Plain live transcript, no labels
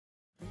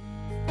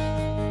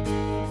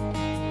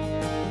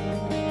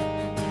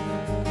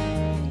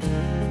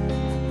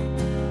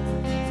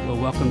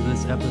welcome to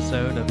this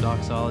episode of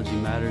Doxology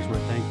Matters. We're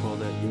thankful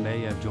that you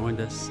may have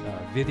joined us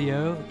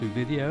through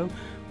video,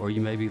 or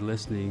you may be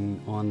listening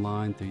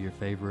online through your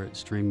favorite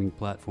streaming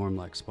platform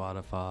like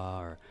Spotify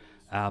or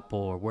Apple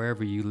or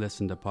wherever you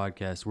listen to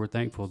podcasts. We're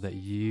thankful that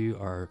you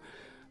are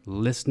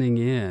listening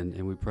in,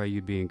 and we pray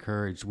you be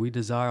encouraged. We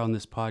desire on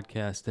this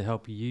podcast to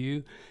help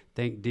you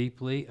think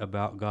deeply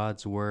about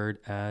God's word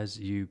as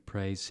you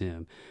praise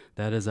him.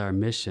 That is our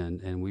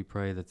mission, and we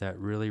pray that that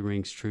really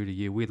rings true to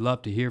you. We'd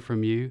love to hear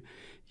from you.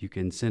 You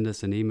can send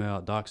us an email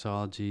at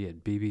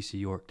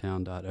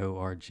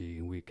doxology@bbcyorktown.org,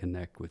 and we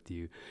connect with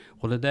you.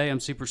 Well, today I'm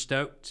super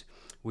stoked.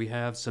 We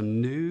have some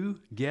new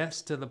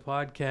guests to the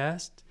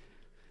podcast.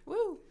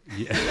 Woo!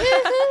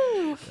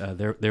 Yeah.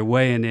 They're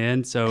weighing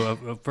in.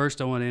 So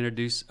first I want to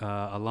introduce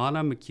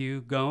Alanna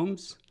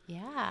McCue-Gomes.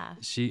 Yeah.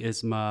 She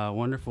is my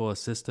wonderful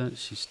assistant.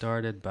 She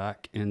started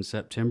back in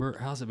September.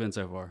 How's it been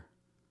so far?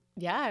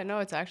 Yeah, no,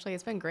 it's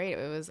been great.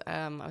 It was,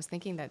 I was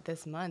thinking that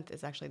this month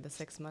is actually the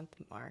 6-month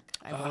mark,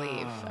 I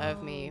believe,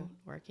 of me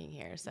working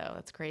here. So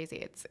that's crazy.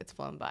 It's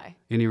flown by.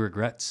 Any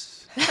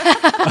regrets?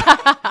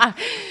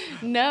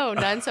 No,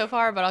 none so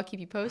far, but I'll keep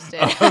you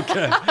posted.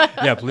 Okay.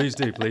 Yeah, please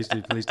do.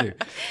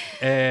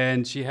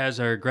 And she has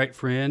our great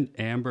friend,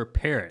 Amber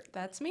Parrott.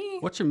 That's me.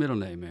 What's your middle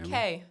name, Amber?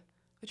 K,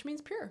 which means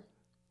pure.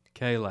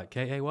 K like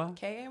K-A-Y?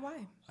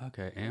 K-A-Y.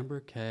 Okay,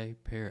 Amber K.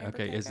 Parrott. Amber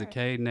Okay, K. is the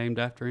Parrott. K named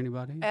after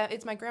anybody?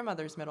 It's my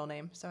grandmother's middle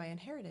name, so I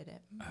inherited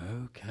it.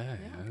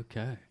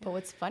 Okay. But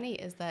what's funny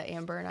is that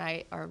Amber and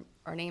I, our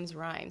names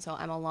rhyme. So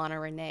I'm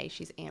Alanna Renee.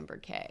 She's Amber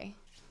K.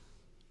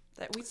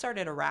 We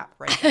started a rap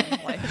right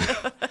then, like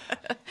the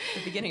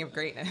beginning of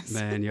greatness.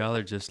 Man, y'all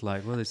are just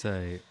like, what do they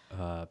say,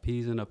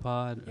 peas in a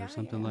pod or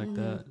something like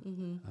that?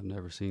 Mm-hmm. I've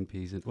never seen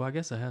peas in, well, I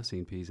guess I have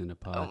seen peas in a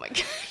pod. Oh my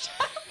gosh.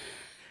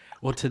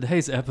 Well,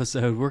 today's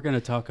episode, we're going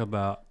to talk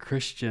about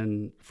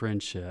Christian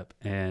friendship,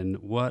 and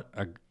what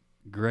a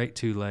great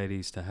two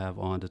ladies to have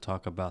on to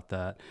talk about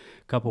that.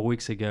 A couple of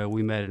weeks ago,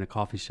 we met in a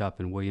coffee shop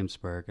in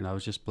Williamsburg, and I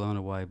was just blown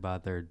away by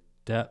their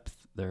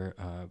depth, their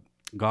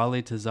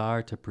godly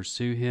desire to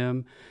pursue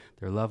him,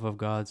 their love of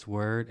God's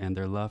word, and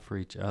their love for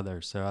each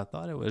other. So I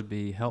thought it would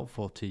be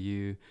helpful to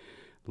you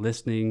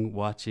listening,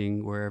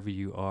 watching, wherever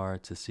you are,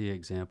 to see an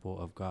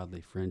example of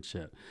godly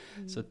friendship.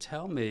 Mm-hmm. So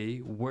tell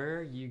me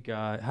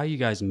how you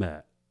guys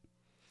met.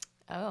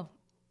 Oh,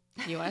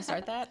 you want to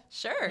start that?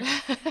 Sure.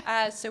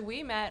 So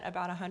we met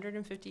about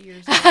 150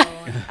 years ago.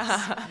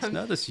 Just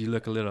notice you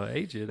look a little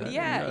aged.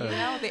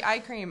 Yeah, the eye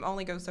cream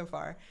only goes so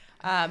far.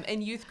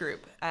 In youth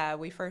group,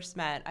 we first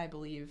met, I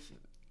believe,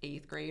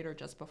 8th grade or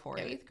just before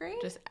 8th grade?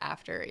 Just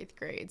after 8th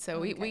grade.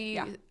 So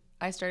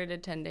I started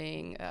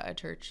attending a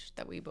church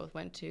that we both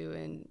went to,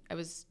 and it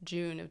was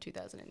June of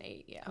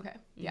 2008. Yeah. Okay.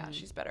 Yeah,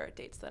 she's better at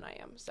dates than I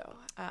am. So,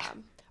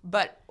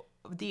 but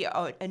the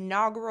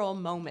inaugural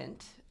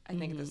moment, I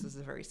think this is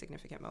a very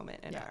significant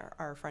moment in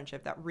our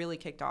friendship that really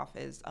kicked off,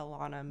 is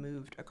Alanna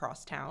moved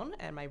across town,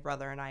 and my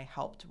brother and I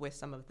helped with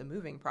some of the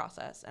moving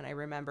process. And I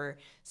remember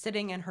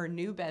sitting in her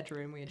new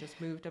bedroom. We had just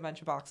moved a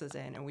bunch of boxes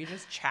in, and we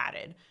just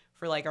chatted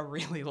for like a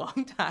really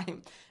long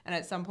time. And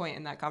at some point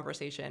in that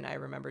conversation, I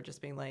remember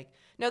just being like,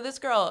 no, this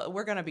girl,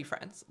 we're going to be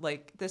friends.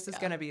 Like, this is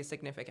going to be a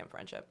significant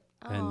friendship.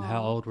 And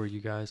how old were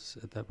you guys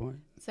at that point?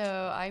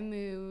 So I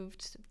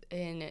moved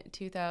in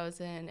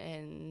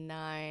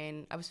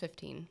 2009. I was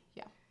 15.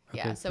 Yeah. Okay,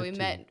 yeah. So 15. we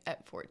met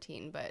at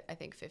 14, but I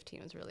think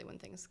 15 was really when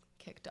things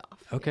kicked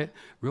off. Okay.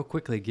 Real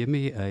quickly, give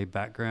me a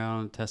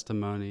background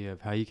testimony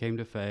of how you came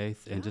to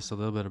faith and just a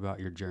little bit about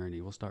your journey.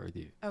 We'll start with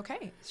you.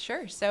 Okay,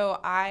 sure. So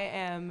I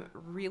am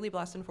really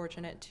blessed and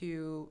fortunate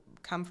to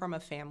come from a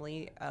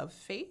family of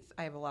faith.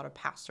 I have a lot of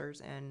pastors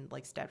and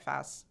like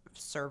steadfast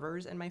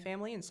servers in my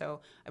family, and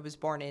so I was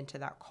born into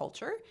that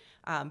culture.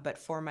 But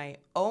for my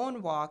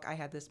own walk, I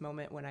had this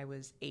moment when I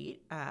was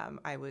 8. I'm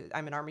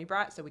an Army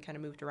brat, so we kind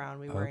of moved around.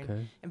 We were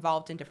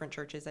involved in different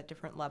churches at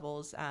different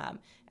levels, and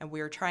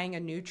we were trying a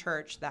new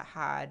church that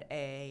had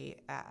a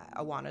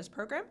Awanas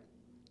program.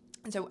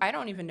 And so I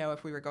don't even know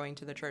if we were going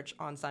to the church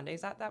on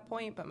Sundays at that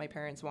point, but my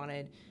parents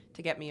wanted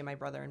to get me and my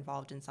brother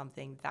involved in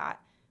something that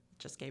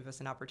just gave us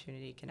an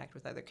opportunity to connect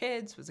with other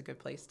kids, was a good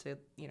place to,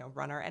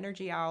 run our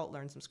energy out,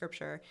 learn some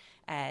scripture.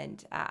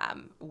 And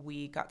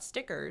we got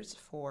stickers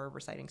for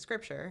reciting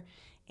scripture.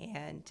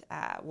 And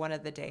one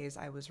of the days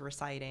I was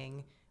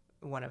reciting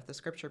one of the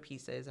scripture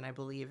pieces, and I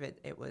believe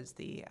it was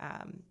the,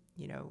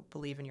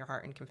 believe in your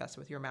heart and confess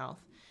with your mouth,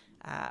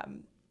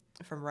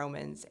 from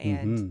Romans.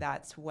 And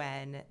that's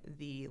when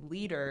the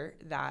leader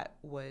that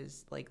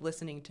was like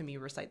listening to me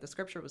recite the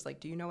scripture was like,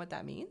 do you know what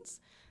that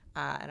means?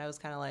 And I was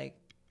kind of like,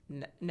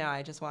 no,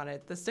 I just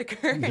wanted the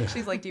sticker. And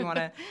she's like, do you want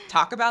to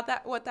talk about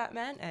what that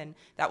meant? And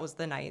that was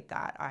the night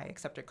that I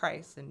accepted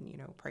Christ and,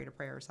 prayed a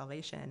prayer of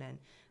salvation.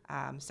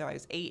 And so I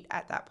was 8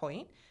 at that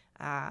point,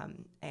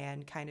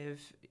 and kind of,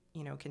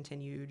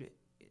 continued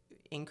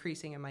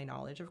increasing in my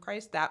knowledge of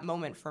Christ. That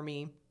moment for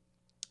me,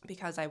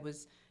 because I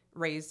was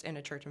raised in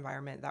a church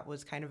environment, that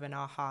was kind of an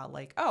aha,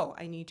 like, oh,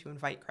 I need to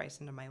invite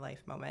Christ into my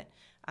life moment.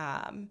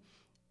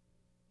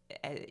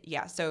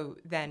 So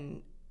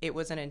then it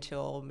wasn't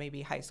until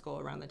maybe high school,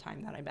 around the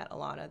time that I met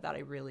Alanna, that I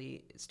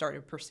really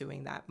started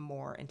pursuing that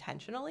more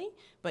intentionally.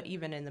 But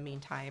even in the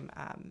meantime,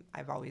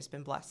 I've always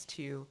been blessed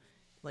to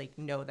like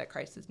know that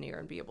Christ is near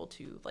and be able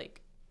to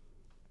like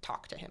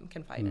talk to him,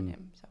 confide in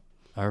him. So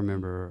I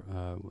remember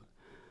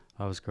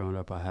I was growing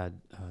up, I had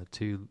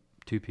two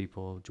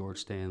people, George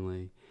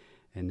Stanley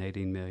and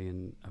Nadine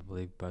Million. I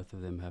believe both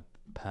of them have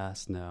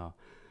passed now.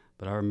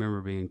 But I remember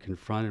being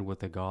confronted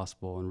with the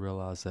gospel and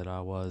realized that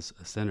I was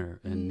a sinner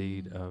in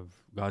need of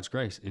God's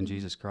grace in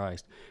Jesus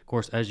Christ. Of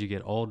course, as you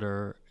get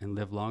older and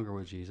live longer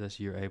with Jesus,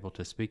 you're able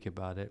to speak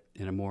about it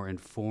in a more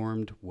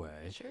informed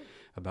way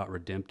about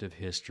redemptive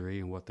history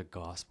and what the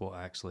gospel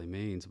actually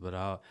means.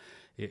 But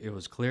it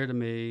was clear to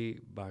me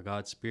by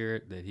God's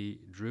Spirit that he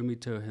drew me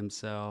to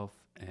himself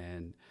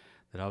and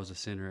that I was a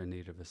sinner in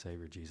need of a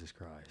Savior, Jesus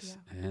Christ.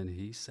 Yeah. And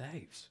he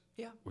saves,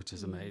 which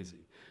is amazing.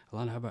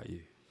 Alanna, how about you?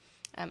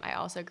 I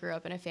also grew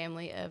up in a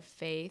family of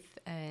faith,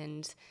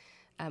 and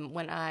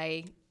when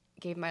I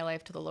gave my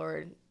life to the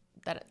Lord,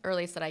 that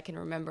earliest that I can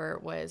remember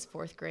was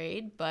 4th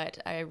grade, but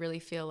I really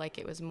feel like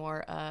it was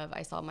more of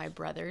I saw my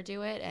brother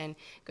do it and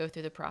go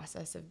through the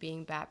process of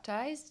being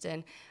baptized,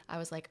 and I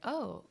was like,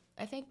 oh,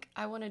 I think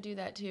I want to do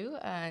that too.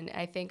 And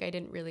I think I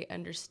didn't really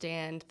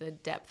understand the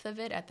depth of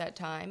it at that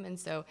time. And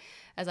so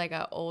as I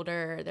got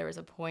older, there was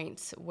a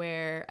point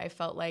where I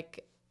felt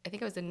like, I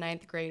think I was in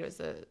 9th grade. It was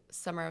the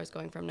summer I was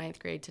going from 9th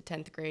grade to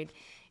 10th grade.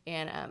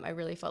 And I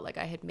really felt like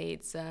I had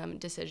made some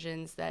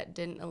decisions that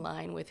didn't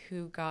align with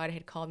who God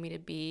had called me to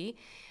be.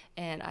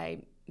 And I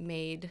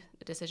made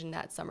a decision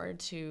that summer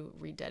to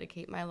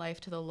rededicate my life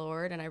to the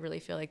Lord. And I really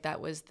feel like that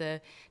was the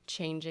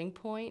changing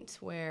point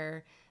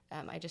where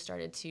I just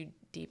started to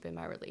deepen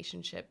my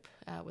relationship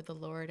with the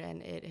Lord.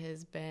 And it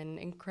has been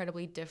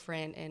incredibly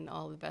different in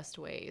all the best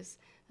ways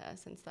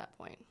since that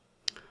point.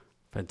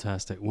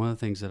 Fantastic. One of the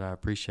things that I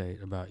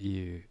appreciate about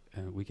you,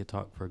 and we could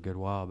talk for a good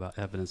while about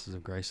evidences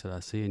of grace that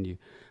I see in you,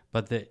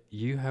 but that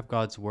you have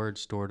God's word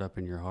stored up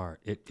in your heart.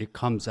 It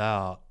comes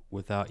out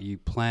without you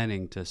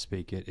planning to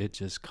speak it. It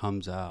just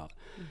comes out.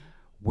 Mm-hmm.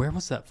 Where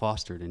was that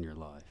fostered in your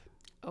life?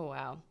 Oh,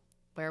 wow.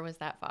 Where was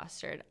that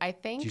fostered? I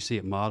think... Did you see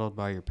it modeled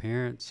by your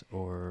parents,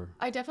 or...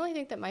 I definitely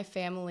think that my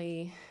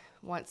family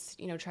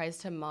tries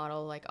to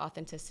model like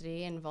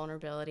authenticity and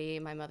vulnerability.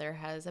 My mother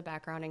has a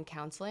background in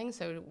counseling,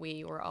 so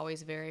we were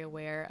always very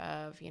aware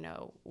of,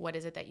 what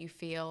is it that you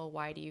feel?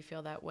 Why do you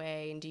feel that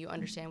way? And do you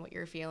understand what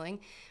you're feeling?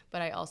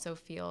 But I also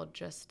feel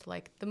just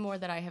like the more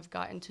that I have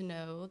gotten to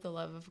know the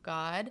love of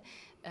God,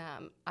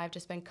 I've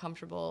just been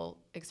comfortable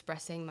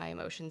expressing my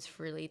emotions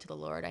freely to the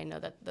Lord. I know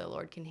that the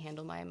Lord can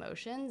handle my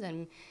emotions,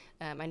 and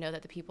I know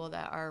that the people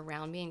that are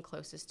around me and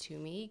closest to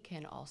me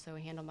can also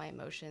handle my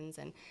emotions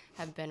and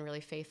have been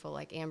really faithful,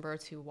 like Amber,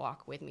 to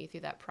walk with me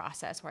through that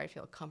process where I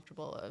feel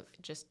comfortable of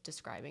just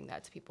describing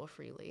that to people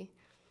freely.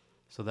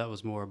 So that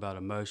was more about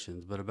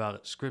emotions, but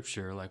about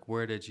Scripture, like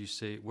where did you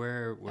see,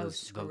 where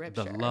was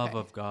the love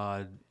of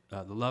God,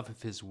 the love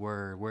of His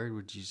Word, where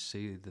would you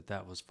see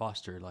that was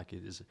fostered? Like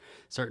it is a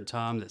certain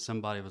time that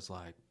somebody was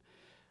like,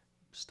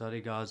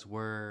 study God's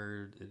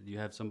Word? Do you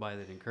have somebody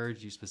that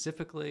encouraged you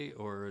specifically,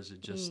 or is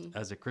it just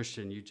as a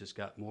Christian you just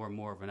got more and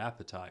more of an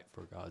appetite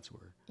for God's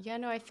Word? Yeah,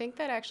 no, I think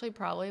that actually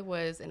probably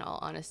was, in all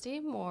honesty,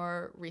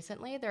 more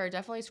recently. There are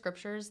definitely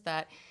scriptures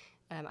that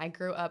I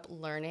grew up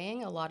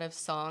learning, a lot of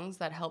songs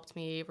that helped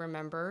me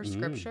remember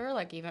Scripture,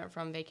 like even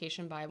from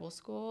Vacation Bible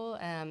School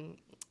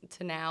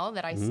to now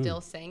that I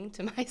still sing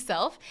to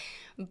myself.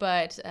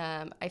 But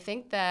I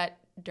think that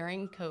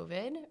during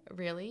COVID,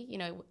 really,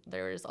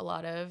 there was a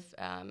lot of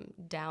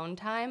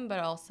downtime, but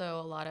also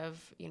a lot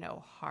of,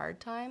 hard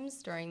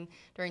times during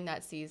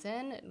that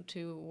season,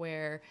 to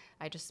where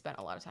I just spent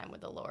a lot of time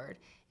with the Lord.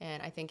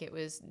 And I think it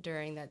was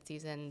during that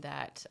season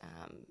that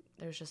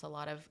there's just a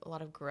lot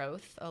of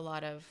growth, a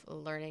lot of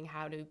learning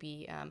how to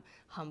be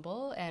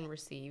humble and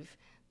receive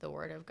the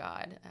Word of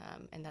God.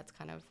 And that's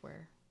kind of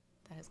where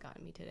that has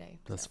gotten me today.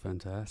 That's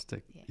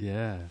fantastic.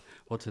 Yeah.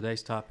 Well,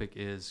 today's topic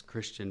is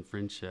Christian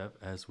friendship,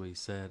 as we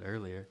said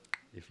earlier,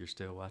 if you're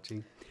still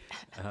watching.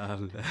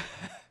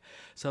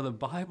 So the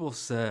Bible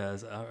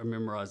says, I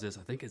memorized this,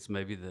 I think it's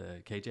maybe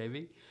the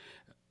KJV,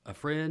 a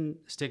friend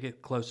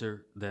sticketh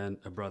closer than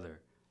a brother.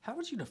 How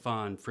would you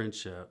define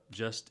friendship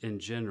just in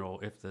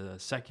general if the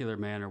secular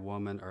man or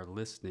woman are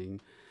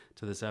listening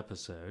to this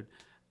episode?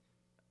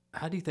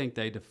 How do you think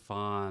they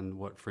define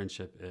what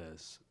friendship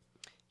is?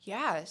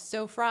 Yeah,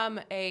 so from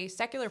a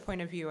secular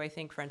point of view, I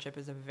think friendship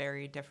is a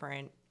very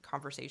different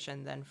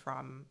conversation than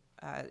from,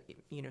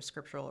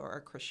 scriptural or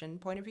a Christian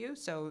point of view.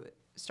 So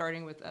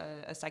starting with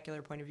a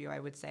secular point of view, I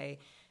would say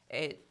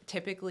it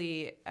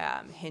typically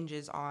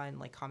hinges on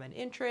like common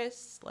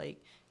interests,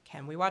 like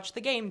can we watch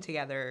the game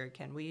together?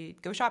 Can we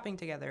go shopping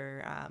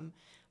together?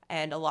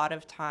 And a lot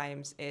of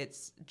times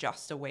it's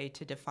just a way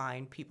to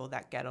define people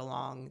that get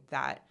along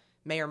that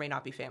may or may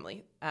not be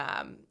family.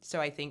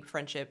 So I think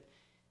friendship,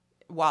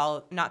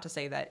 while not to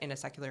say that in a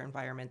secular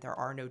environment there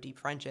are no deep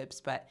friendships,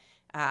 but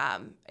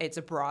It's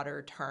a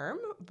broader term,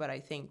 but I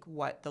think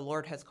what the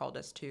Lord has called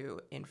us to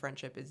in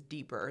friendship is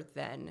deeper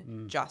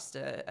than just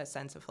a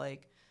sense of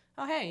like,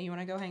 oh, hey, you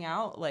want to go hang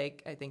out?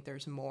 Like, I think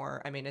there's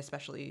more. I mean,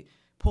 especially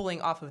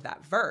pulling off of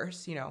that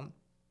verse, you know,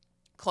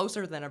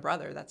 closer than a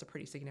brother, that's a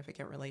pretty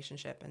significant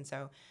relationship. And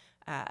so,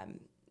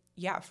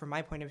 yeah, from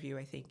my point of view,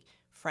 I think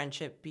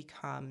friendship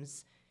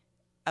becomes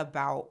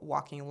about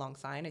walking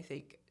alongside. I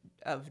think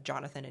of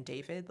Jonathan and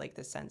David, like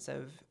the sense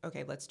of,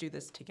 okay, let's do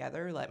this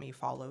together. Let me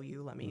follow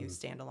you. Let me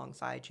stand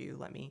alongside you.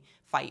 Let me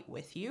fight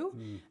with you.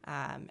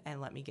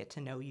 And let me get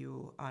to know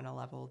you on a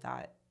level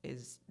that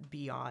is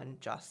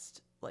beyond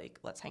just like,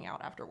 let's hang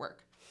out after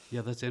work.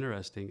 Yeah, that's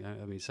interesting.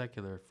 I mean,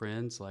 secular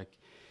friends, like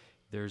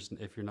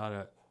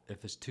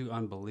if it's two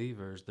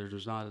unbelievers,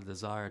 there's not a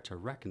desire to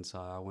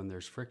reconcile when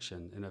there's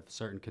friction. And if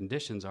certain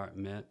conditions aren't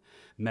met,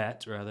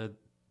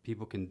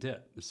 people can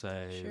dip and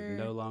say,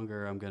 no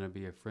longer I'm going to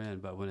be a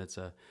friend. But when it's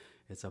a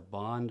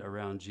bond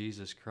around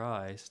Jesus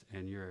Christ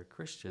and you're a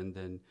Christian,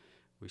 then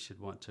we should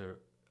want to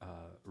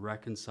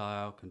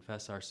reconcile,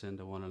 confess our sin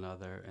to one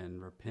another,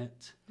 and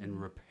repent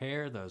and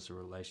repair those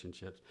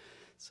relationships.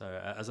 So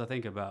as I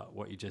think about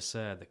what you just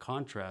said, the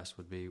contrast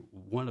would be,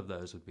 one of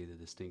those would be the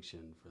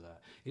distinction for that.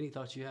 Any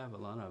thoughts you have,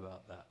 Alanna,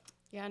 about that?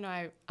 Yeah,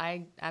 no,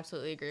 I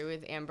absolutely agree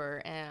with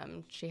Amber.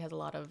 She has a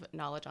lot of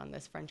knowledge on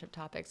this friendship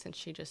topic since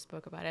she just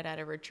spoke about it at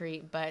a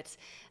retreat. But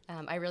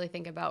I really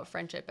think about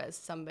friendship as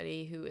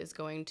somebody who is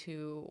going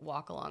to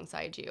walk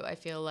alongside you. I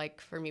feel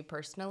like for me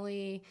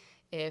personally,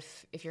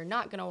 if you're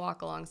not going to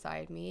walk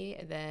alongside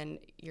me, then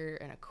you're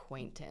an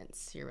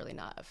acquaintance. You're really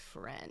not a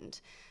friend.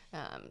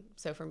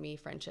 So for me,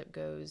 friendship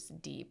goes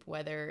deep,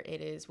 whether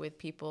it is with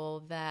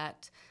people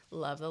that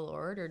love the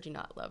Lord or do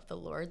not love the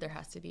Lord. There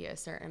has to be a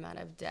certain amount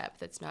of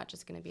depth. It's not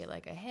just going to be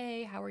like a,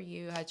 hey, how are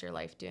you? How's your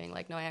life doing?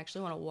 Like, no, I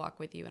actually want to walk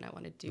with you and I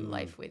want to do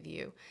life with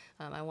you.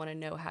 I want to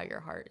know how your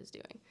heart is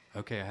doing.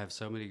 Okay, I have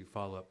so many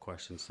follow-up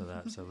questions to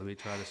that. So let me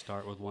try to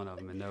start with one of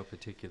them in no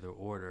particular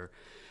order.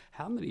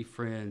 How many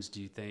friends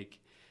do you think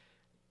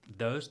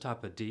those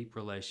type of deep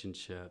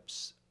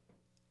relationships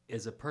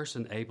is a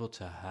person able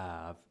to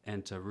have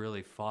and to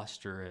really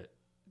foster it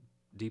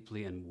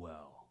deeply and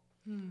well?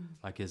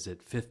 Like, is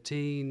it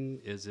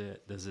 15? Does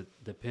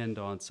it depend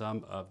on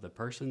some of the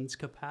person's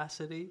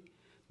capacity,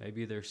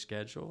 maybe their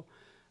schedule?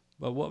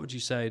 But what would you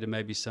say to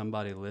maybe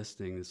somebody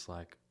listening that's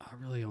like, I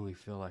really only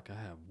feel like I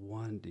have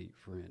one deep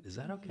friend? Is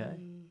that okay?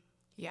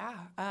 Yeah.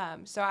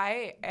 So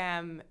I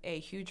am a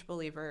huge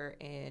believer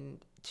in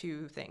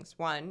two things.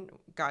 One,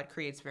 God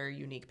creates very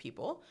unique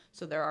people.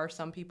 So there are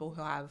some people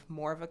who have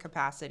more of a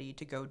capacity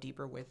to go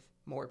deeper with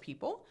more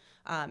people.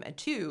 And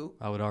two,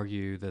 I would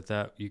argue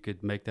that you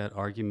could make that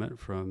argument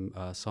from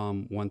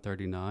Psalm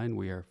 139.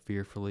 We are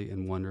fearfully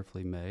and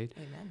wonderfully made.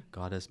 Amen.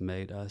 God has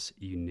made us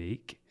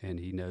unique, and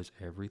he knows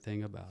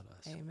everything about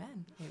us.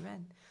 Amen.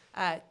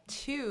 Amen.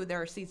 Two, there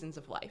are seasons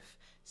of life.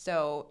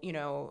 So, you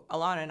know,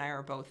 Alanna and I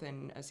are both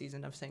in a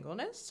season of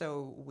singleness,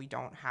 so we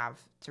don't have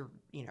to,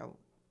 you know,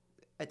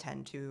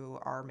 attend to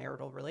our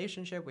marital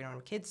relationship. We don't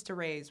have kids to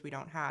raise. We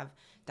don't have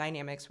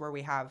dynamics where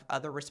we have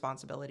other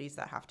responsibilities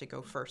that have to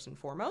go first and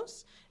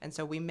foremost. And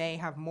so we may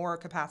have more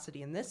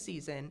capacity in this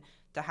season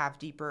to have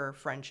deeper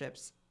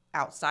friendships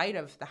outside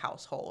of the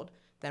household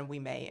than we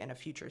may in a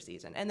future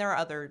season. And there are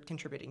other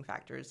contributing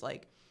factors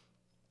like,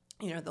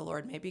 you know, the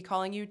Lord may be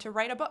calling you to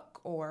write a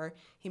book, or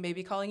he may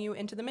be calling you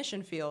into the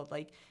mission field.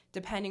 Like,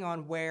 depending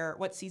on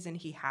what season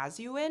he has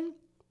you in,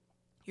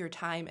 your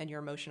time and your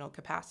emotional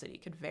capacity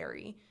could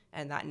vary,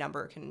 and that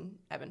number can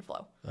ebb and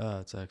flow. Oh,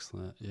 that's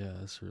excellent. Yeah,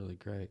 that's really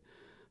great.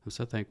 I'm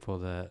so thankful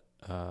that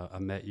I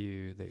met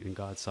you in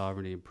God's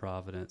sovereignty and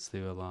providence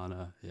through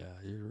Alanna. Yeah,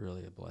 you're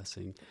really a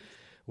blessing.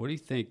 What do you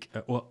think?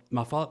 Well,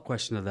 my follow-up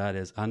question to that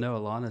is, I know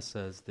Alanna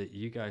says that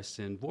you guys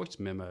send voice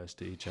memos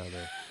to each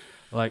other.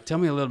 Like, tell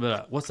me a little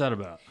bit, what's that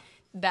about?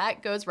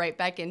 That goes right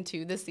back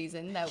into the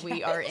season that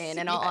we are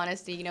in all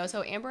honesty. You know,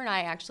 so Amber and I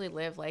actually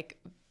live like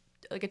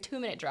a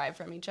 2-minute drive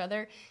from each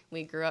other.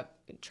 We grew up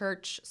in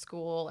church,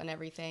 school, and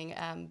everything.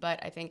 But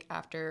I think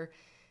after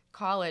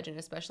college, and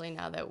especially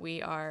now that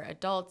we are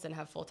adults and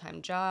have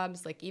full-time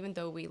jobs, like, even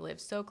though we live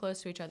so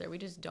close to each other, we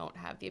just don't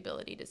have the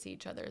ability to see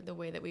each other the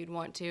way that we'd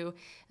want to,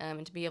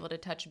 and to be able to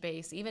touch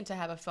base, even to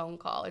have a phone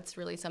call. It's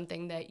really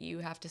something that you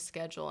have to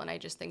schedule. And I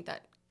just think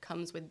that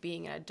comes with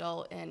being an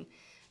adult and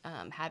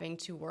having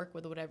to work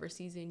with whatever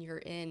season you're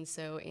in.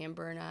 So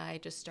Amber and I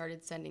just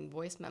started sending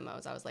voice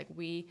memos. I was like,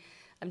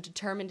 I'm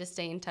determined to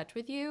stay in touch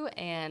with you,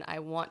 and I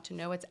want to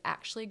know what's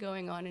actually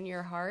going on in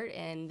your heart,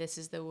 and this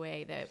is the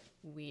way that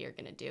we are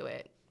going to do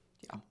it.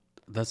 Yeah.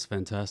 That's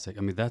fantastic. I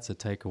mean, that's a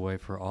takeaway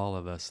for all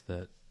of us,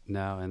 that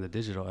now in the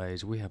digital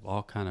age, we have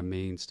all kind of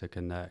means to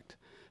connect.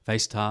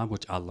 FaceTime,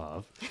 which I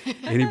love.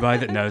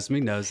 Anybody that knows me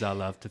knows I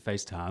love to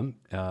FaceTime.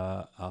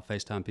 I'll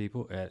FaceTime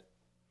people at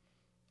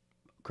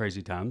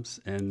crazy times,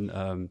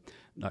 and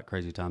not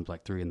crazy times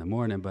like 3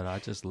 a.m, but I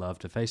just love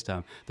to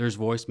FaceTime. There's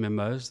voice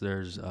memos.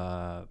 There's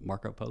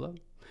Marco Polo.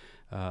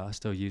 I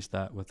still use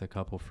that with a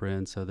couple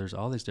friends. So there's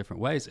all these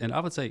different ways. And I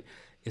would say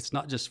it's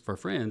not just for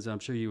friends, I'm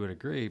sure you would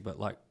agree, but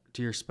like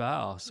to your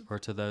spouse or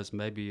to those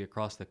maybe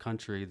across the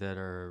country that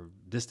are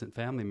distant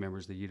family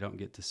members that you don't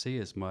get to see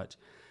as much.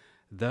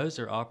 Those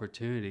are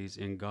opportunities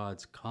in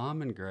God's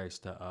common grace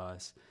to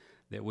us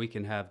that we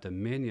can have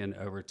dominion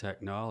over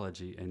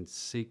technology and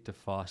seek to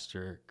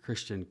foster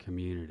Christian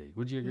community.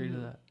 Would you agree to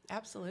that?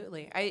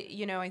 Absolutely.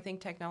 I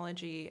think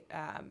technology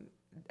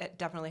it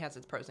definitely has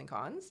its pros and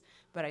cons,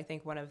 but I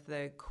think one of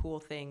the cool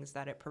things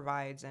that it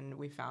provides, and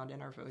we found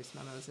in our voice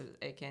memos, is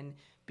it can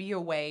be a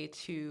way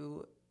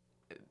to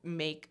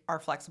make our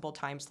flexible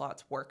time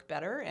slots work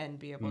better and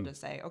be able to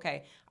say,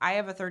 okay, I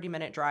have a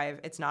 30-minute drive.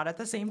 It's not at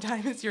the same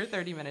time as your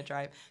 30-minute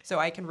drive. So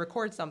I can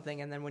record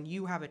something, and then when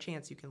you have a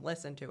chance, you can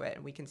listen to it,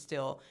 and we can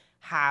still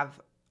have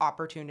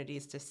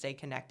opportunities to stay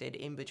connected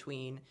in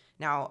between.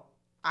 Now,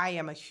 I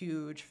am a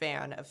huge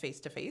fan of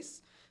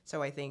face-to-face.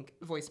 So I think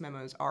voice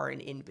memos are an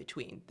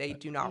in-between. They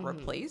do not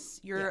replace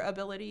your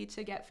ability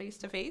to get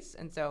face-to-face.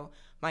 And so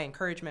my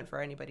encouragement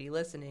for anybody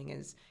listening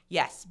is,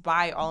 yes,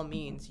 by all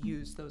means,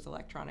 use those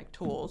electronic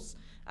tools.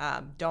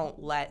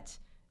 Don't let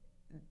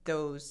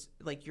those,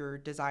 like your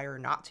desire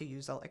not to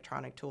use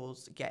electronic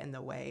tools, get in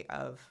the way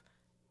of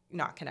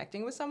not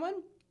connecting with someone.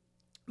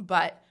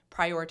 But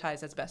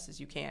prioritize as best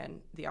as you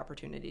can the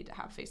opportunity to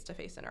have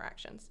face-to-face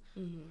interactions.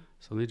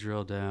 So let me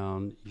drill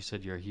down. You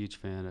said you're a huge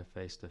fan of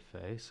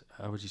face-to-face.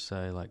 How would you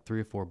say, like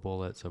 3 or 4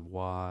 bullets of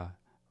why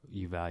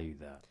you value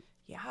that?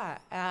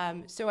 Yeah.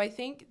 So I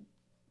think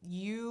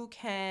you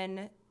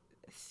can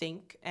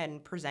think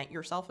and present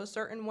yourself a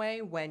certain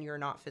way when you're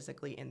not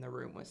physically in the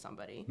room with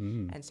somebody.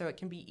 And so it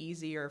can be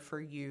easier for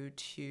you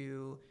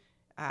to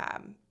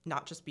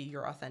not just be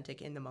your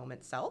authentic in the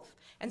moment self.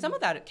 And some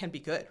of that can be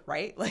good,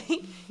 right? Like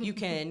you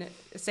can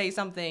say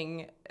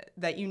something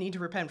that you need to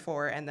repent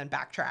for and then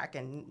backtrack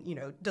and,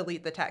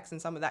 delete the text.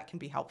 And some of that can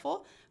be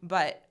helpful.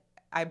 But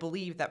I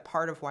believe that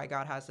part of why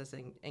God has us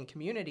in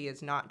community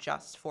is not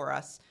just for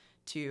us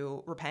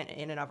to repent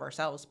in and of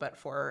ourselves, but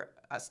for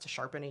us to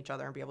sharpen each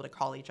other and be able to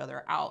call each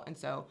other out. And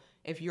so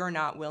if you're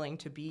not willing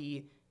to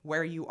be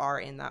where you are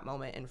in that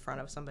moment in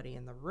front of somebody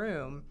in the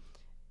room,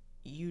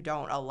 you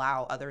don't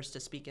allow others to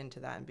speak into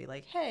that and be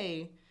like,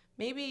 hey,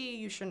 maybe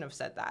you shouldn't have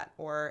said that.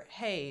 Or,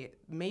 hey,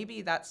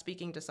 maybe that's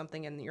speaking to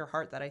something in your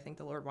heart that I think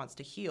the Lord wants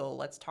to heal.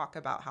 Let's talk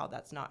about how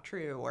that's not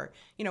true, or,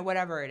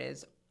 whatever it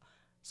is.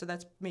 So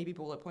that's maybe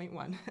bullet point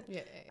 1.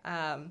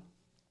 Yeah.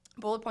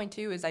 Bullet point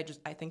 2 is I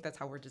think that's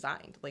how we're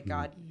designed. Like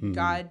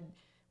God,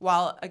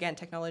 while again,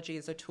 technology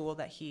is a tool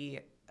that he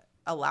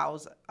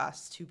allows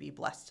us to be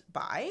blessed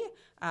by,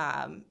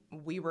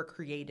 we were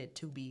created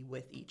to be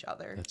with each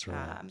other. That's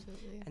right.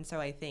 And so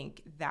I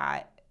think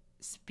that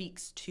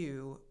speaks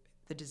to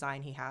the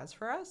design he has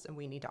for us, and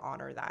we need to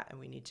honor that, and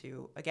we need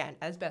to, again,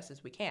 as best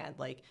as we can.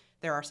 Like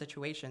there are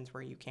situations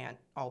where you can't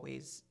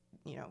always,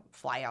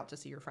 fly out to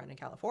see your friend in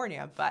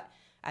California, but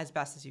as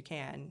best as you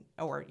can,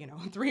 or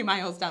 3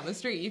 miles down the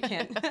street, you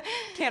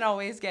can't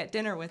always get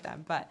dinner with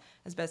them, but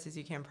as best as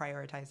you can,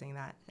 prioritizing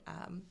that.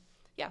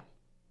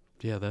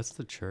 Yeah, that's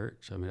the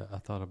church. I mean, I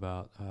thought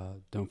about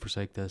don't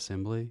forsake the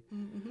assembly,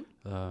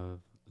 the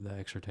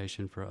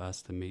exhortation for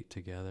us to meet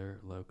together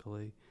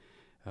locally.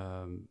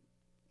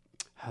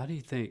 How do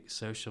you think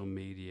social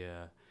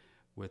media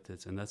with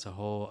its, and that's a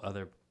whole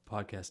other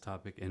podcast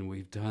topic, and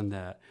we've done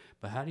that,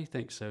 but how do you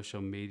think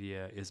social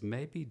media is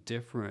maybe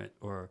different,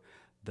 or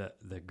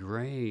the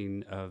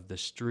grain of the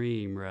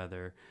stream,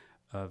 rather,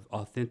 of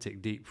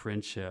authentic, deep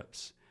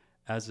friendships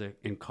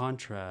in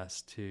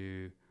contrast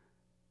to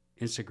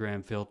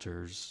Instagram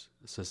filters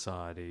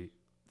society,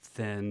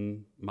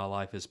 thin, my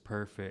life is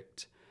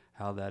perfect,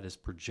 how that is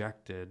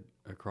projected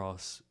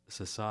across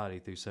society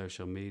through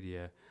social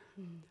media.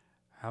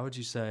 How would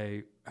you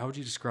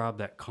describe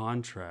that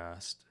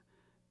contrast,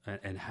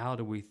 and how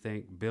do we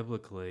think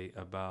biblically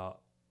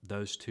about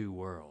those two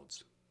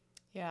worlds?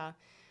 Yeah.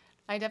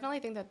 I definitely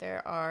think that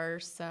there are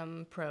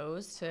some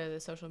pros to the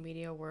social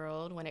media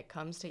world when it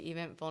comes to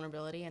even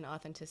vulnerability and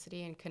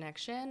authenticity and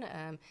connection.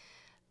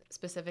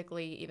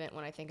 Specifically, even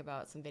when I think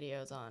about some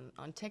videos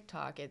on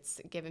TikTok,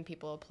 it's given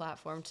people a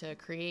platform to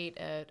create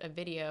a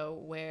video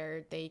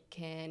where they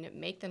can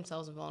make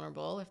themselves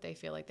vulnerable if they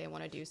feel like they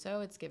want to do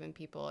so. It's given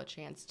people a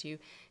chance to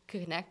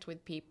connect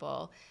with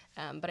people.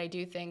 But I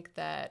do think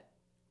that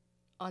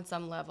on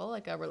some level,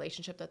 like a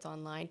relationship that's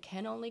online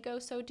can only go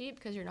so deep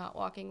because you're not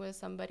walking with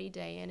somebody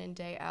day in and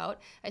day out.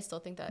 I still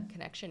think that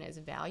connection is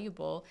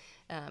valuable.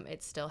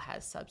 It still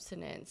has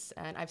substance.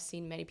 And I've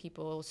seen many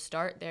people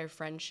start their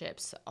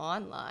friendships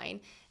online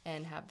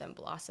and have them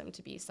blossom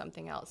to be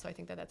something else. So I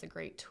think that that's a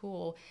great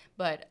tool.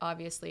 But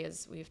obviously,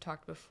 as we've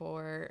talked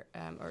before,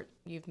 or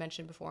you've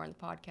mentioned before on the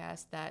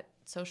podcast, that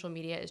social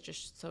media is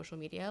just social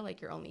media.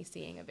 Like you're only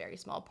seeing a very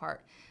small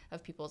part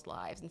of people's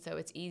lives. And so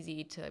it's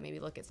easy to maybe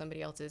look at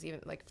somebody else's even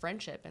like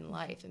friendship and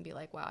life and be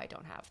like, wow, I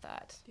don't have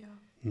that.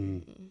 Yeah.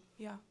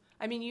 Yeah.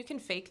 I mean, you can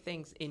fake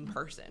things in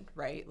person,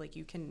 right? Like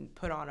you can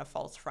put on a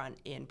false front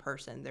in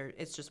person.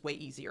 It's just way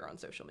easier on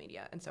social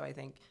media. And so I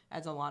think,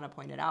 as Alanna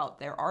pointed out,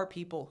 there are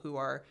people who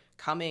are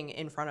coming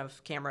in front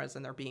of cameras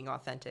and they're being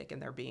authentic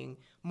and they're being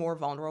more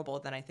vulnerable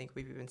than I think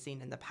we've even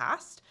seen in the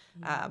past.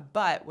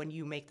 But when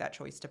you make that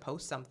choice to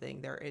post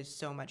something, there is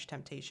so much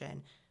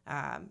temptation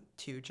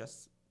to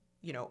just,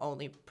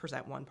 only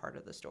present one part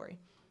of the story.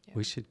 Yeah.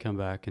 We should come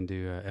back and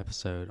do an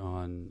episode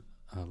on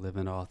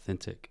living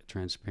authentic,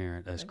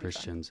 transparent as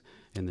Christians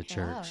in the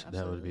church. Absolutely.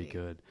 That would be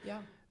good. Yeah.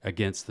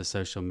 Against the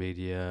social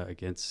media,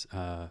 against,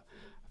 I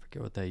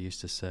forget what they used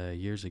to say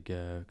years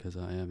ago, because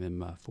I am in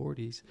my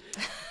 40s.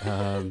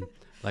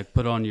 Like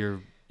put on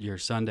your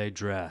Sunday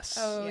dress.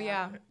 Oh,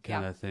 yeah.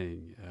 Kind of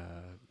thing.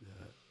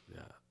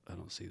 Yeah, I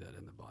don't see that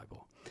in the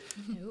Bible.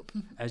 Nope.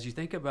 As you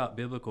think about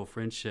biblical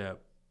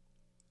friendship,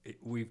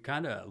 we've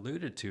kind of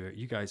alluded to it.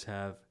 You guys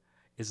have.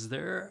 Is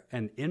there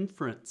an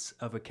inference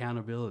of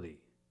accountability?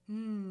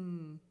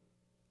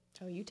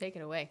 Oh, you take it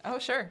away. Oh,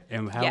 sure.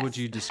 And how would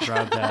you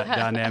describe that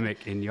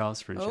dynamic in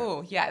y'all's friendship?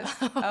 Oh, yes.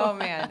 Oh,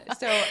 man.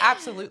 So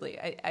absolutely.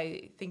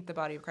 I think the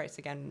body of Christ,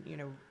 again,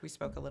 we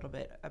spoke a little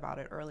bit about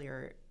it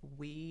earlier.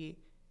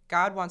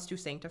 God wants to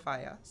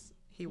sanctify us.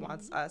 He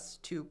wants us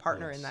to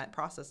partner in that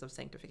process of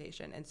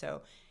sanctification. And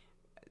so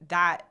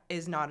that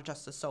is not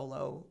just a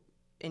solo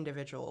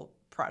individual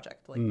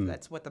project. Like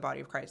that's what the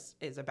body of Christ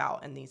is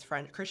about. And these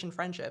Christian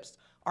friendships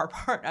are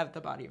part of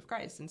the body of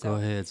Christ. And so go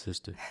ahead,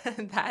 sister.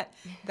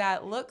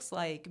 that looks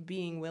like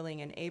being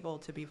willing and able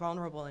to be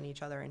vulnerable in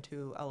each other and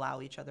to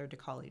allow each other to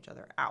call each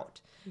other out.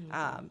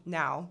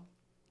 Now,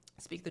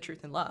 speak the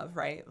truth in love,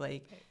 right?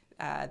 Like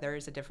there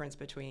is a difference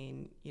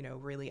between,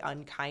 really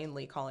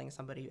unkindly calling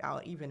somebody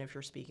out, even if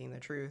you're speaking the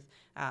truth,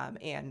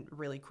 and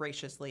really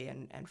graciously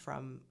and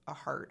from a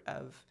heart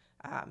of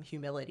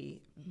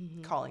humility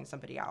calling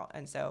somebody out.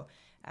 And so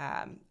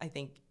I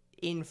think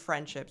in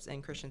friendships, in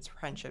Christian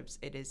friendships,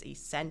 it is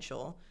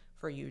essential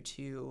for you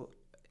to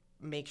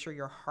make sure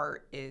your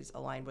heart is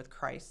aligned with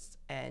Christ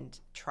and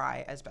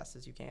try as best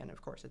as you can.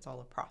 Of course, it's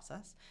all a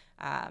process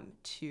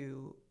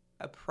to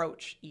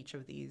approach each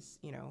of these,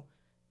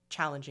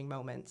 challenging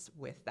moments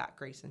with that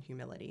grace and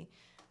humility.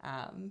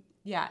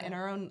 In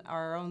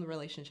our own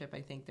relationship,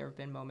 I think there have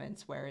been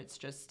moments where it's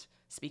just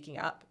speaking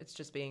up. It's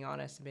just being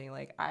honest and being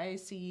like, I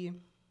see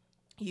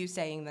you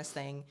saying this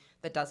thing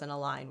that doesn't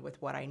align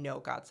with what I know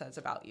God says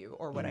about you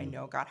or what I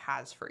know God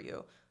has for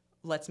you.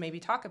 Let's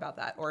maybe talk about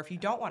that. Or if you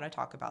don't want to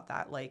talk about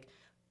that, like,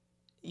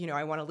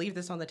 I want to leave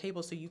this on the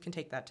table so you can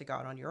take that to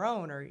God on your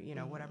own or,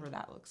 whatever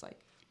that looks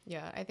like.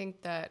 Yeah, I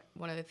think that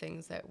one of the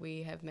things that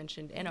we have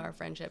mentioned in our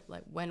friendship,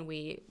 like when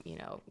we,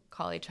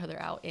 call each other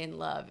out in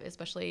love,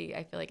 especially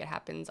I feel like it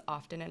happens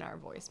often in our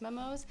voice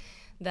memos,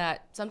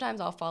 that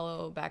sometimes I'll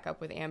follow back up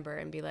with Amber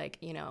and be like,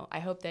 I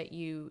hope that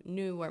you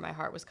knew where my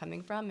heart was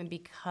coming from. And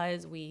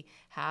because we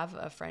have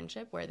a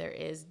friendship where there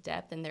is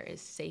depth and there is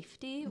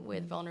safety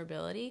with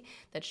vulnerability,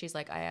 that she's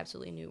like, I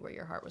absolutely knew where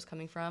your heart was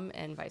coming from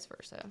and vice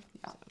versa.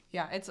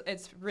 Yeah,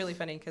 it's really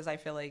funny because I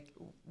feel like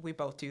we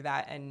both do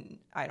that. And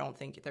I don't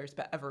think there's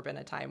ever been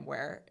a time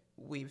where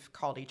we've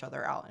called each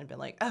other out and been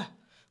like,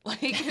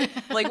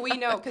 like we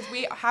know, because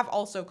we have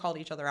also called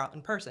each other out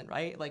in person,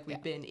 right? Like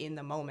we've been in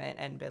the moment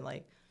and been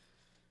like,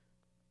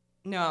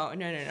 no.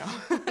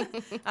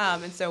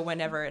 And so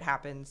whenever it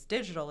happens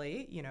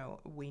digitally,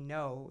 we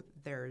know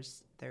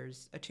there's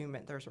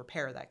attunement, there's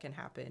repair that can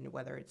happen,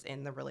 whether it's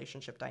in the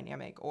relationship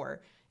dynamic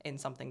or in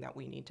something that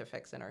we need to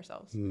fix in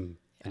ourselves. And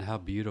how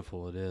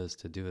beautiful it is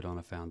to do it on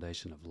a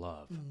foundation of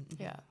love.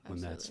 Yeah, when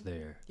that's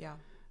there. Yeah.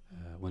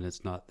 When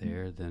it's not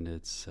there, then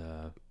it's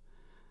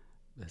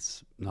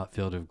not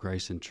filled with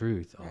grace and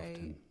truth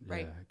often.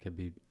 Right. Yeah, it could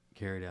be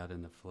carried out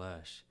in the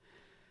flesh.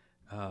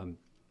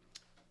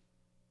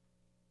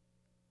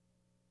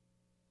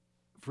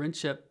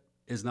 Friendship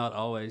is not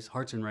always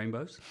hearts and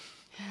rainbows.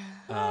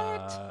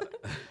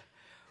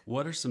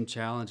 What are some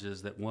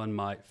challenges that one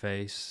might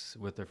face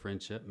with a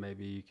friendship?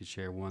 Maybe you could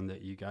share one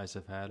that you guys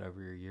have had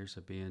over your years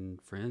of being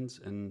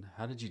friends, and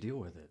how did you deal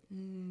with it?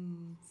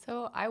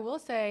 So I will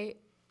say,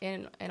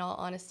 in all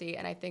honesty,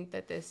 and I think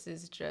that this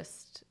is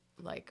just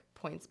like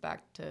points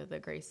back to the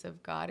grace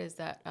of God, is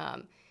that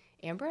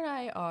Amber and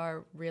I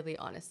are really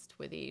honest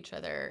with each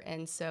other.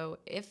 And so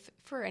if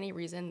for any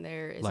reason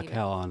there is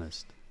how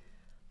honest?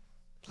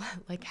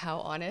 Like how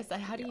honest?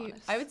 How do you,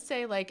 honest. I would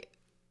say like,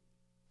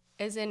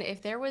 as in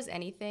if there was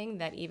anything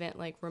that even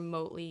like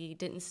remotely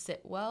didn't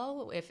sit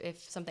well,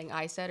 if something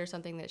I said or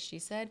something that she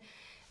said,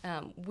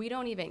 we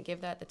don't even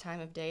give that the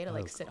time of day to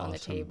like sit on the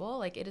table.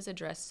 Like it is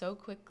addressed so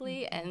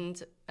quickly.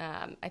 And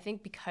I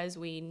think because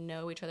we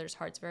know each other's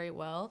hearts very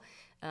well,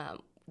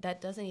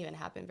 that doesn't even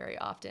happen very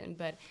often.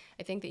 But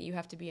I think that you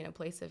have to be in a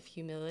place of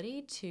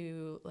humility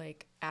to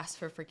like ask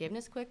for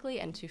forgiveness quickly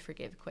and to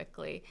forgive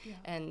quickly,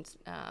 and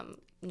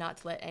not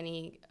to let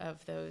any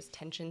of those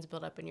tensions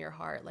build up in your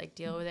heart. Like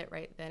deal with it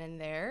right then and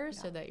there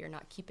so that you're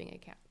not keeping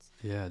accounts.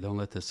 Yeah, don't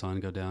let the sun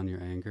go down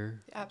your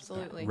anger.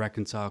 Absolutely.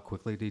 Reconcile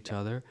quickly to each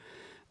other.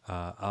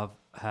 I've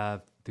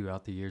have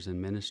throughout the years in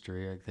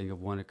ministry. I think of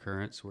one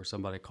occurrence where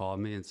somebody called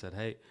me and said,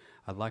 "Hey,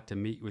 I'd like to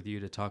meet with you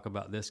to talk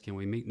about this. Can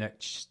we meet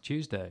next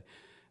Tuesday?"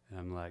 And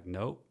I'm like,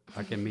 "Nope,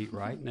 I can meet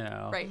right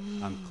now. Right.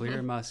 I'm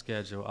clearing my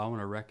schedule. I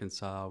want to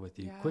reconcile with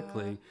you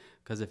quickly,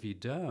 because if you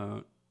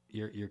don't,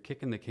 you're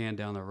kicking the can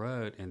down the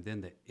road, and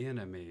then the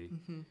enemy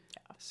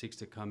seeks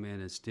to come in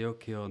and steal,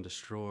 kill, and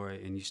destroy,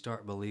 and you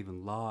start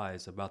believing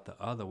lies about the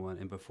other one,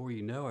 and before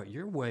you know it,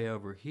 you're way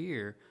over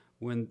here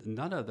when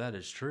none of that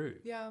is true."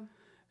 Yeah.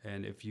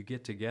 And if you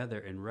get together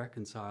and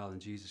reconcile in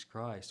Jesus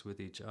Christ with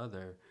each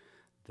other,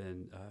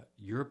 then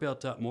you're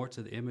built up more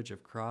to the image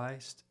of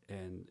Christ,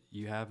 and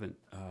you haven't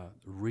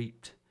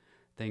reaped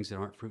things that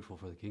aren't fruitful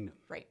for the kingdom.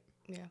 Right.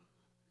 Yeah.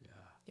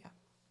 Yeah.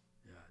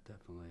 Yeah,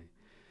 definitely.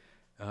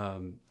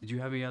 Did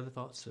you have any other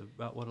thoughts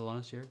about what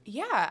Alanna shared?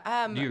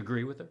 Yeah. Do you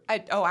agree with her?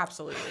 Oh,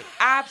 absolutely.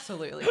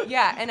 Absolutely.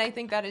 Yeah. And I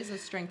think that is a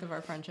strength of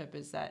our friendship,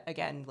 is that,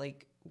 again,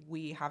 like,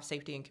 we have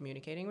safety in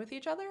communicating with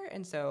each other.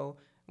 And so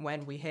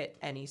when we hit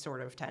any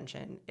sort of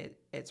tension,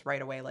 it's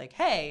right away like,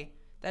 hey,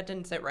 that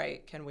didn't sit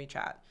right. Can we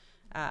chat?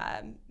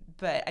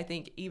 But I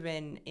think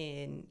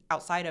even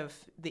outside of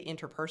the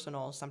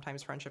interpersonal,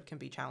 sometimes friendship can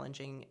be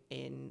challenging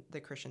in the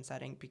Christian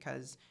setting,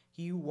 because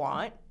you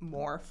want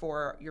more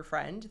for your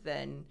friend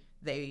than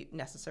they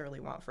necessarily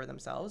want for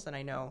themselves. And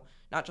I know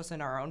not just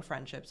in our own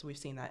friendships, we've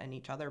seen that in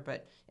each other,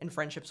 but in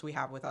friendships we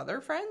have with other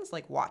friends,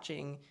 like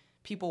watching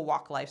people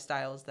walk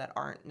lifestyles that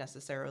aren't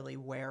necessarily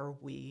where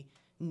we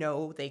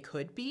know they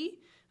could be,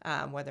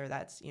 whether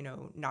that's,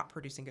 not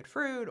producing good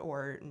fruit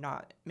or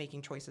not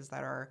making choices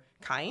that are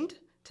kind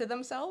to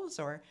themselves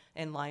or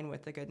in line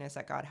with the goodness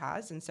that God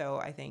has. And so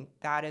I think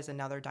that is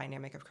another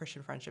dynamic of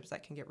Christian friendships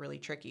that can get really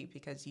tricky,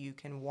 because you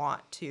can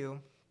want to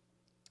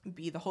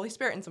be the Holy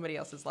Spirit in somebody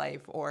else's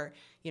life, or,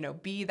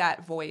 be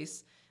that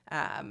voice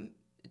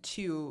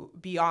to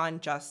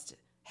beyond just,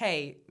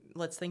 hey,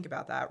 let's think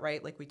about that,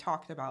 right? Like we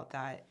talked about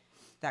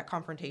that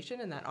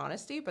confrontation and that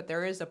honesty, but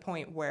there is a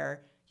point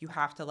where you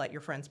have to let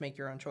your friends make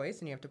your own choice,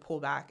 and you have to pull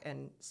back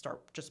and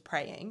start just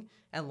praying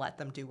and let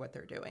them do what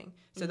they're doing.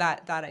 So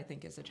that I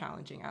think is a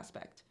challenging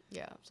aspect.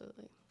 Yeah,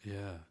 absolutely.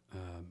 Yeah,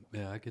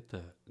 I get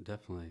that,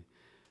 definitely.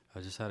 I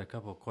just had a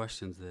couple of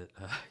questions that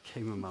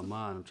came in my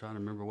mind. I'm trying to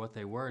remember what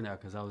they were now,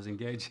 because I was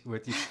engaging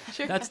with you.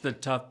 Sure. That's the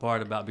tough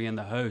part about being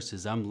the host,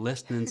 is I'm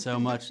listening so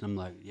much, and I'm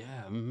like,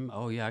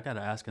 oh yeah, I got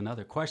to ask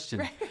another question.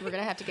 We're going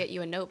to have to get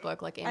you a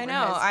notebook like Amber I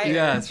know. has here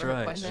Yeah, that's for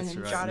right. questions. That's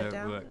right. Jot it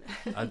down.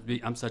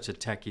 Notebook. I'm such a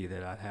techie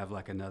that I'd have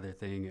like another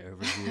thing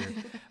over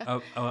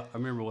here. I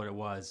remember what it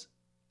was.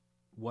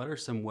 What are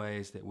some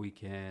ways that we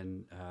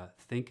can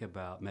think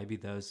about, maybe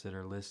those that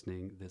are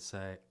listening that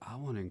say, I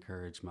want to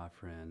encourage my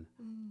friend.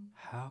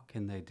 How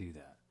can they do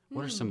that?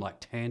 What are some like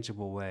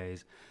tangible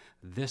ways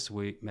this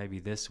week, maybe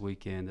this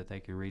weekend, that they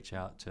can reach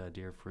out to a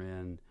dear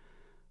friend?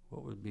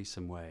 What would be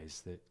some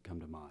ways that come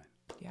to mind?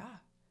 Yeah.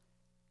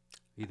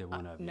 Either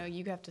one of you. No,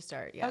 you have to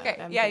start. Yeah. Okay.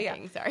 I'm Yeah.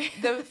 thinking, sorry.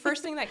 The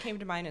first thing that came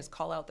to mind is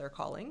call out their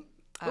calling.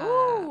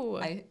 Ooh.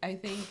 I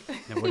think.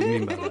 Now, what do you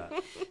mean by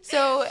that?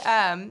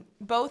 So,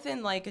 both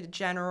in like a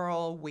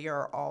general, we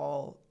are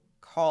all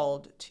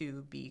called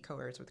to be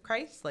co-heirs with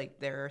Christ. Like,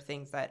 there are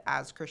things that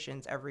as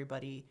Christians,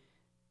 everybody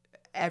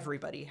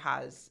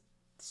has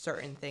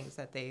certain things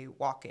that they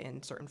walk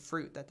in, certain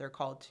fruit that they're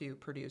called to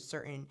produce,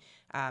 certain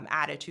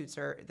attitudes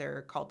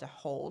they're called to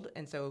hold.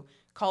 And so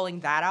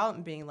calling that out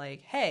and being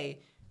like,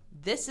 hey,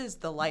 this is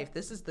the life,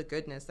 this is the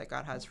goodness that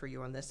God has for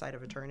you on this side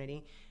of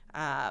eternity.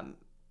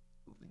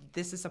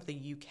 This is something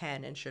you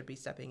can and should be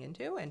stepping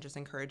into, and just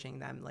encouraging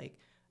them like,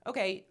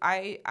 okay,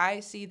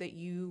 I see that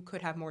you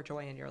could have more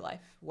joy in your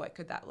life. What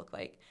could that look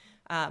like?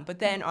 But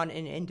then on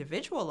an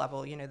individual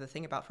level, the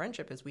thing about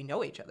friendship is we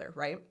know each other,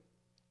 right?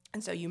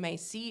 And so you may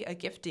see a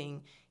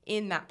gifting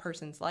in that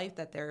person's life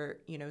that they're,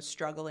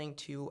 struggling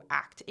to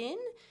act in.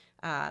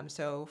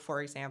 So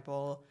for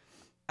example,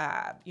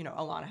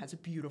 Alanna has a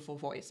beautiful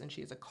voice, and she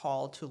has a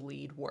call to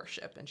lead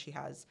worship, and she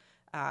has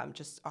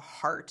just a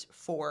heart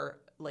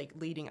for like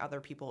leading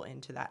other people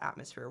into that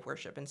atmosphere of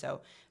worship. And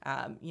so,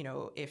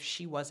 if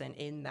she wasn't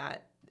in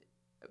that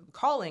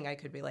calling, I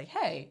could be like,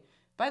 hey,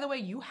 by the way,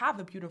 you have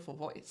a beautiful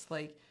voice.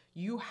 Like,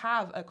 you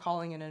have a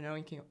calling and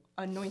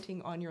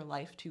anointing on your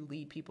life to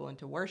lead people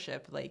into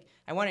worship. Like,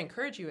 I want to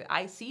encourage you.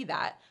 I see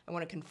that. I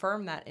want to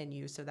confirm that in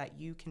you, so that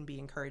you can be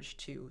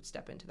encouraged to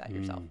step into that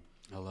yourself.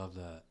 I love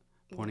that.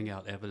 Pointing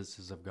out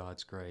evidences of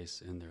God's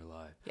grace in their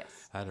life.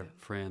 Yes. I had a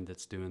friend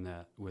that's doing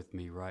that with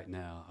me right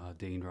now,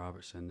 Dean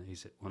Robertson.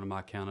 He's one of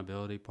my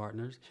accountability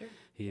partners. Sure.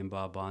 He and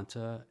Bob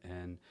Bonta,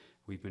 and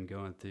we've been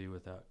going through,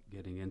 without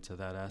getting into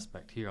that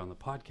aspect here on the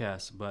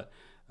podcast, but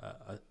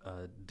a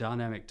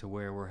dynamic to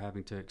where we're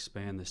having to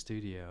expand the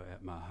studio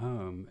at my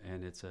home,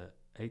 and it's a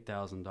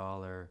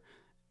 $8,000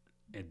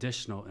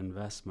 additional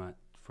investment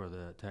for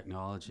the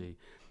technology.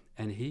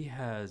 And he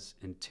has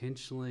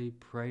intentionally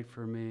prayed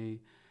for me,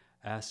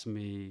 asked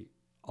me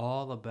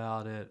all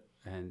about it,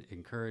 and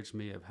encouraged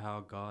me of how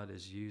God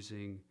is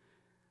using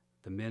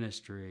the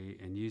ministry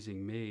and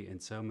using me in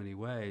so many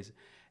ways.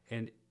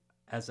 And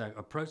as I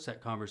approached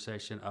that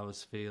conversation, I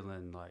was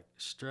feeling like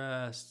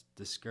stressed,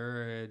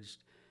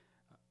 discouraged.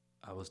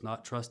 I was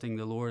not trusting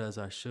the Lord as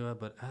I should,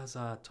 but as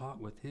I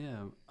talked with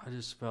him, I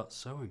just felt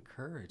so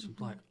encouraged.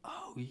 I'm like,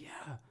 oh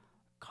yeah,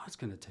 God's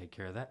going to take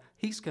care of that.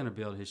 He's going to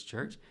build his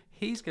church.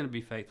 He's going to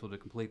be faithful to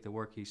complete the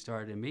work he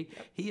started in me.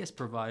 He has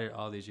provided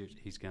all these years.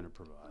 He's going to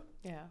provide.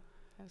 Yeah.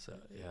 So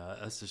yeah,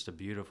 that's just a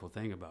beautiful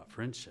thing about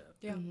friendship.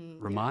 Yeah.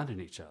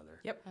 Reminding each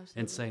other. Yep.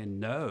 And saying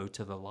no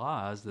to the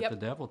lies that the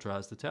devil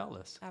tries to tell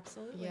us.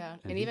 Absolutely. Yeah.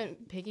 And even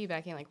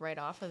piggybacking like right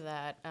off of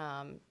that,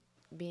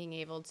 being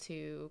able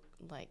to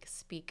like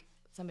speak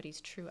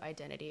somebody's true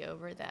identity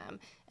over them,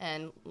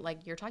 and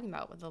like you're talking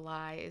about with the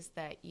lies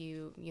that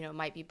you know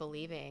might be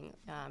believing,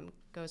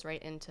 goes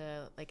right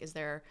into like, is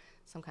there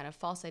some kind of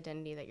false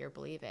identity that you're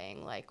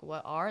believing? Like,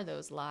 what are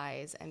those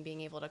lies? And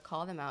being able to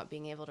call them out,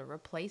 being able to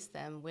replace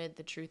them with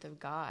the truth of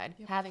God,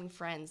 having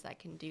friends that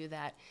can do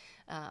that,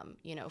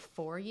 you know,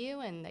 for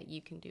you, and that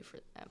you can do for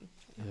them.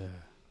 Yeah.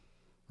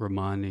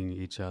 Reminding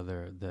each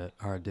other that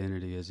our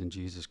identity is in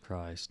Jesus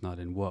Christ, not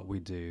in what we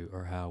do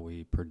or how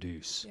we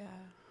produce. Yeah.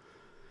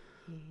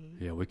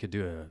 Yeah, we could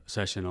do a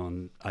session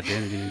on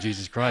identity in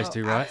Jesus Christ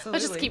too, right? Absolutely.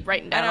 Let's just keep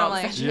writing down And all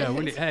I'm the like,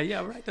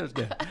 sessions. Write those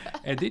down.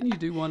 And didn't you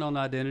do one on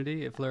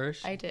identity at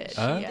Flourish? I did.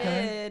 Okay.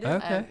 Yeah. did.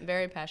 Okay. I'm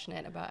very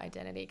passionate about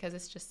identity because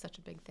it's just such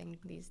a big thing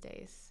these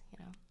days,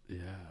 you know.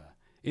 Yeah.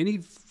 Any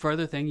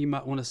further thing you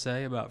might want to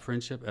say about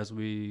friendship as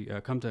we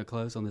come to a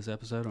close on this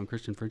episode on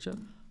Christian friendship?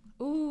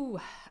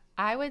 Ooh,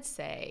 I would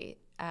say,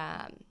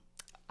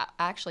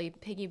 actually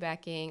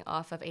piggybacking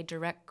off of a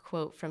direct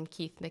quote from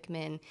Keith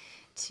McMinn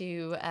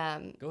to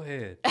Go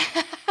ahead.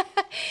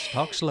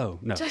 Talk slow.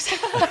 No.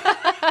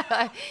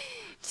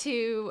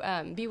 to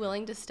be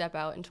willing to step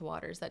out into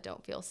waters that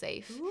don't feel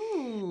safe.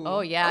 Ooh.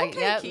 Oh yeah, Okay,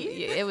 yep.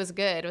 Keith. It was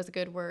good. It was a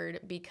good word,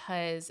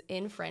 because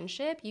in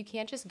friendship, you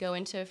can't just go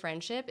into a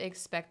friendship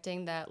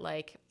expecting that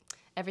like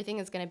everything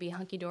is going to be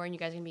hunky-dory and you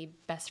guys are going to be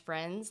best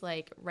friends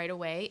like right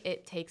away.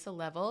 It takes a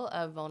level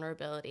of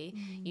vulnerability.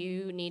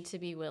 You need to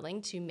be willing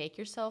to make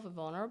yourself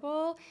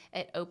vulnerable.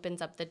 It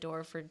opens up the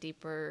door for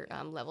deeper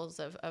levels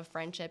of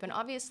friendship. And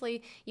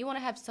obviously you want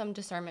to have some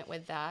discernment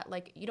with that.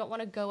 Like, you don't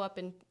want to go up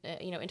and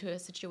into a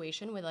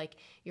situation with like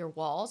your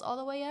walls all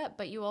the way up,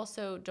 but you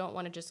also don't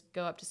want to just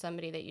go up to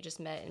somebody that you just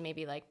met and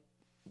maybe like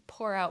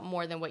pour out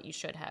more than what you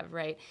should have,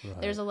 right?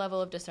 There's a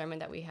level of discernment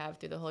that we have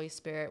through the Holy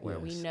Spirit where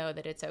we know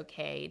that it's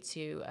okay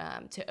to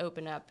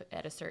open up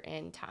at a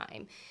certain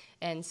time.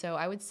 And so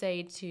I would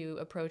say to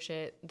approach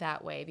it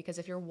that way, because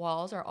if your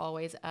walls are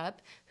always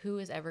up, who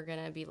is ever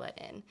going to be let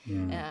in?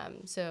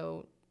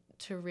 So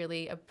to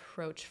really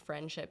approach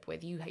friendship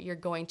with you're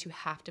going to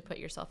have to put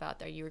yourself out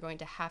there. You're going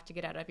to have to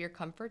get out of your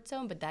comfort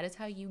zone, but that is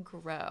how you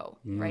grow,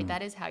 right?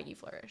 That is how you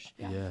flourish.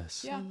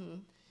 Yes. Yeah.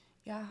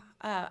 Yeah.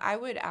 I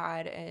would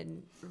add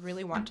and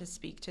really want to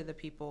speak to the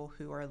people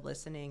who are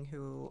listening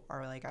who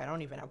are like, I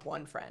don't even have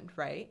one friend,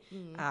 right?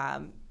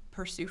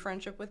 Pursue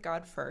friendship with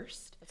God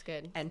first. That's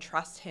good. And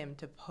trust him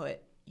to put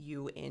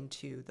you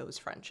into those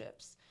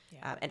friendships.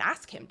 And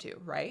ask him to,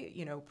 right?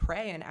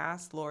 Pray and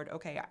ask, Lord,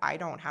 okay, I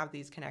don't have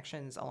these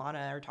connections.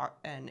 Alanna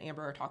and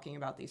Amber are talking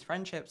about these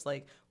friendships.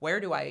 Like, where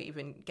do I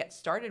even get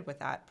started with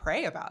that?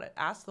 Pray about it.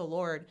 Ask the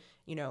Lord,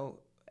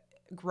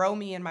 grow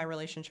me in my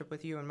relationship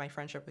with you and my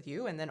friendship with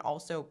you, and then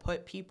also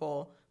put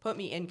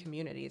me in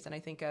communities. And I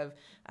think of,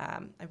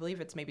 I believe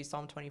it's maybe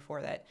Psalm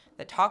 24 that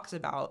talks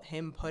about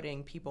him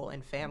putting people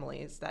in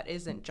families that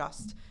isn't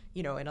just,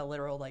 in a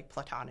literal like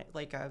platonic,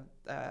 like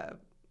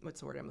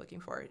what's the word I'm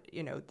looking for?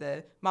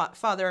 The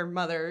father,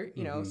 mother,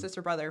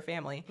 sister, brother,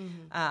 family.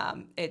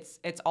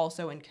 It's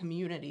also in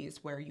communities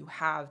where you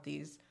have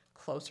these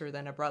closer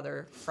than a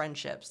brother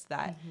friendships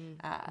that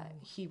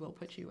he will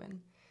put you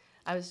in.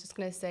 I was just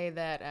going to say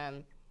that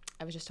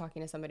I was just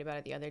talking to somebody about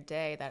it the other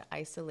day, that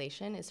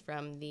isolation is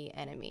from the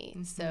enemy.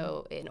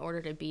 So in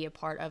order to be a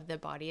part of the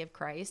body of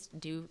Christ,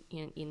 do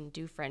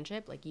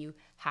friendship, like you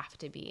have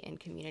to be in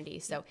community.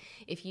 So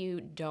if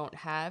you don't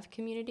have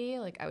community,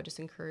 like I would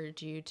just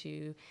encourage you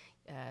to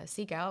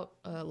seek out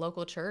a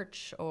local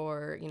church,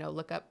 or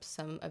look up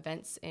some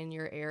events in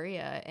your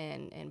area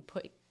and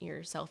put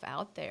yourself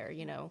out there,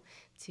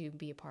 to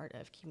be a part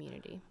of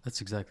community. That's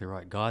exactly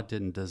right. God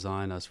didn't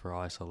design us for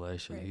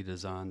isolation. He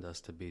designed us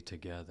to be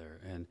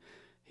together, and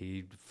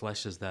he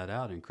fleshes that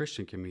out in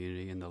Christian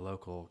community in the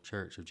local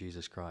church of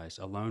Jesus Christ.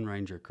 A Lone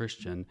Ranger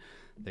Christian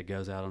that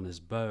goes out on his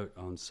boat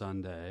on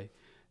Sunday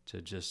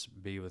to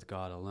just be with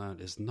God alone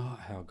is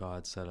not how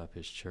God set up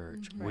his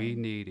church. We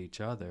need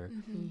each other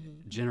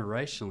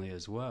generationally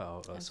as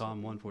well.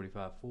 Psalm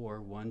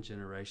 145:4, one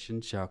generation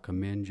shall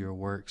commend your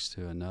works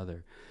to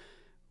another.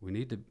 We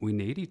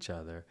need each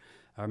other.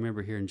 I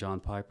remember hearing John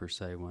Piper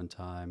say one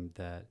time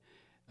that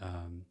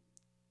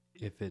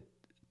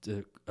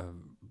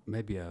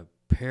maybe a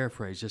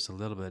paraphrase just a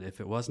little bit, if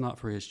it was not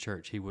for his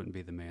church, he wouldn't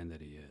be the man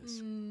that he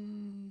is.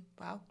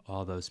 Wow.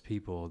 All those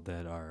people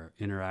that are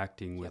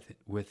interacting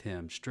with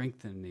him,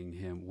 strengthening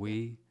him,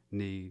 we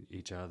need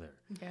each other.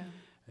 Yeah.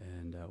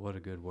 And what a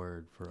good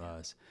word for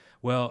us.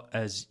 Well,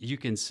 as you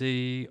can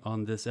see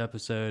on this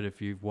episode,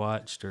 if you've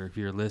watched or if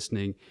you're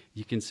listening,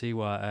 you can see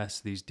why I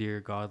asked these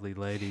dear godly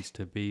ladies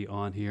to be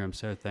on here. I'm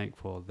so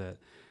thankful that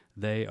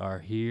they are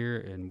here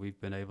and we've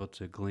been able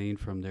to glean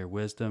from their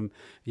wisdom.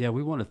 Yeah,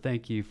 we want to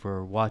thank you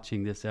for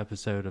watching this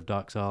episode of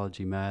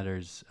Doxology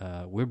Matters.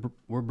 We're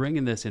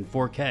bringing this in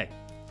 4K.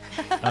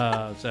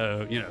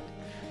 So,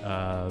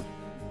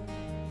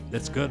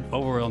 that's good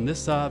over on this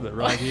side, but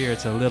right here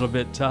it's a little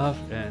bit tough,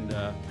 and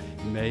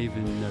you may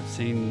even have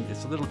seen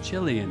it's a little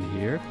chilly in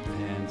here,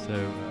 and so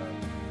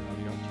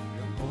you're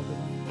cold?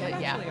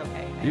 I'm actually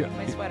okay. I think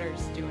my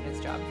sweater's doing its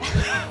job.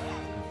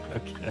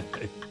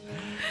 Okay.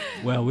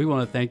 Well, we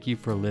want to thank you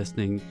for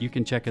listening. You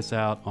can check us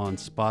out on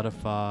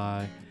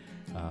Spotify,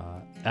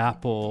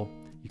 Apple.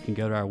 You can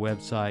go to our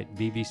website,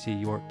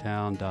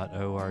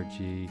 bbcyorktown.org,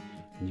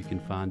 and you can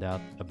find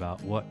out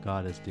about what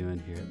God is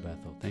doing here at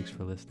Bethel. Thanks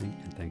for listening,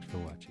 and thanks for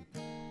watching.